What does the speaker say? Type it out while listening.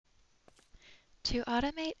To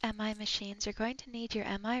automate MI machines, you're going to need your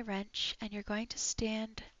MI wrench, and you're going to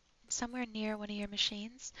stand somewhere near one of your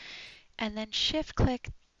machines, and then shift-click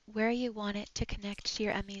where you want it to connect to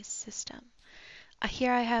your ME system.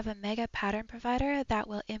 Here I have a mega pattern provider that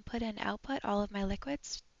will input and output all of my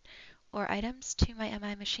liquids or items to my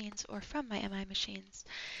MI machines or from my MI machines.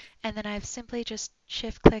 And then I've simply just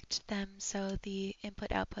shift-clicked them so the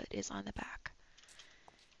input-output is on the back.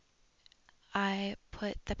 I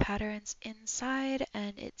put the patterns inside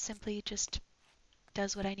and it simply just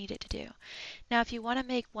does what I need it to do. Now if you want to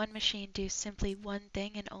make one machine do simply one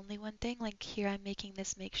thing and only one thing, like here I'm making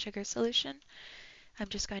this make sugar solution, I'm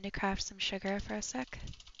just going to craft some sugar for a sec.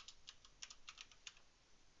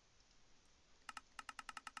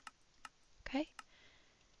 Okay.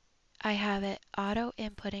 I have it auto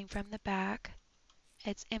inputting from the back.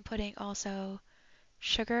 It's inputting also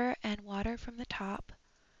sugar and water from the top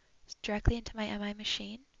directly into my MI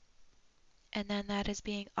machine. And then that is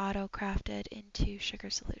being auto crafted into sugar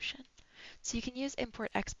solution. So you can use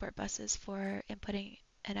import-export buses for inputting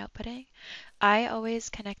and outputting. I always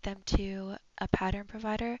connect them to a pattern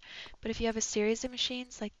provider, but if you have a series of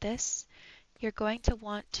machines like this, you're going to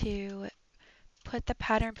want to put the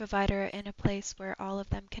pattern provider in a place where all of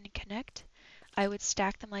them can connect. I would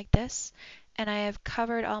stack them like this, and I have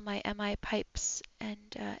covered all my MI pipes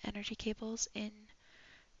and energy cables in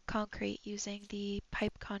concrete using the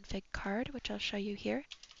pipe config card, which I'll show you here.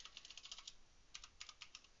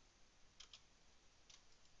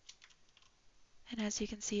 And as you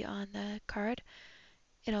can see on the card,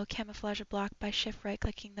 it'll camouflage a block by shift right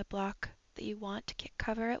clicking the block that you want to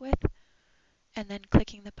cover it with, and then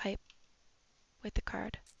clicking the pipe with the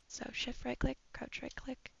card. So shift right click, crouch right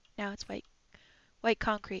click. Now it's white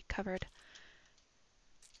concrete covered.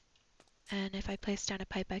 And if I place down a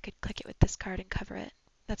pipe, I could click it with this card and cover it.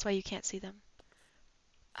 That's why you can't see them.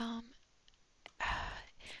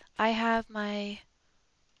 I have my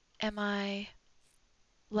MI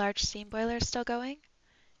large steam boiler still going,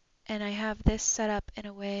 and I have this set up in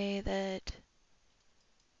a way that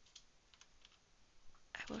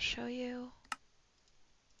I will show you.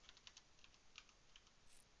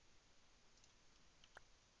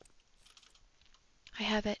 I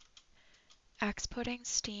have it exporting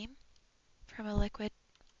steam from a liquid.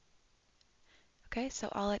 Okay, so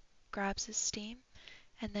all it grabs is steam,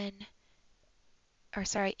 and then,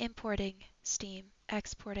 importing steam,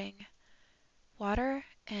 exporting water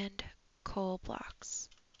and coal blocks.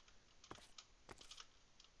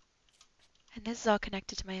 And this is all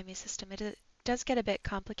connected to my ME system. It does get a bit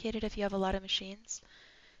complicated if you have a lot of machines.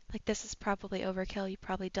 Like this is probably overkill. You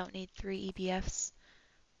probably don't need 3 EBFs,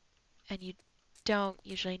 and you don't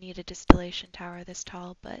usually need a distillation tower this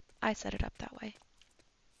tall, but I set it up that way.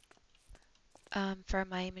 For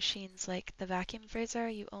my machines like the vacuum freezer,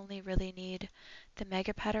 you only really need the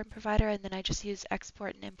mega pattern provider, and then I just use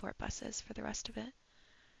export and import buses for the rest of it.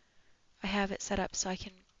 I have it set up so I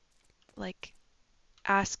can like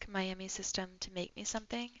ask my ME system to make me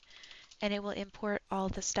something, and it will import all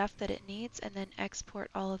the stuff that it needs and then export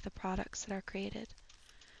all of the products that are created.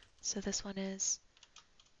 So this one is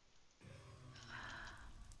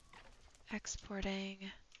exporting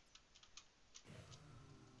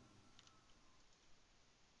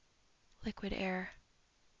liquid air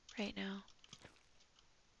right now.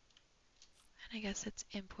 And I guess it's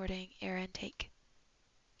importing air intake.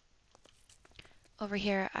 Over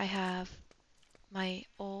here I have my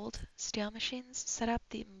old steel machines set up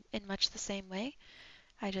in much the same way.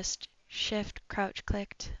 I just shift crouch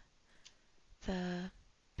clicked the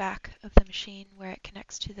back of the machine where it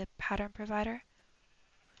connects to the pattern provider,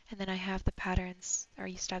 and then I have the patterns, or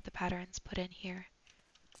used to have the patterns put in here.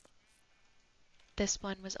 This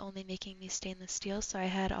one was only making me stainless steel, so I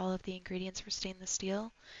had all of the ingredients for stainless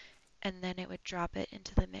steel, and then it would drop it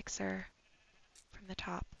into the mixer from the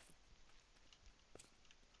top.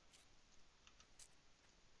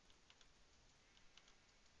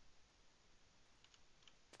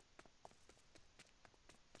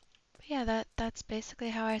 But yeah, that's basically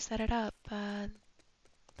how I set it up.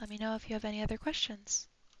 Let me know if you have any other questions.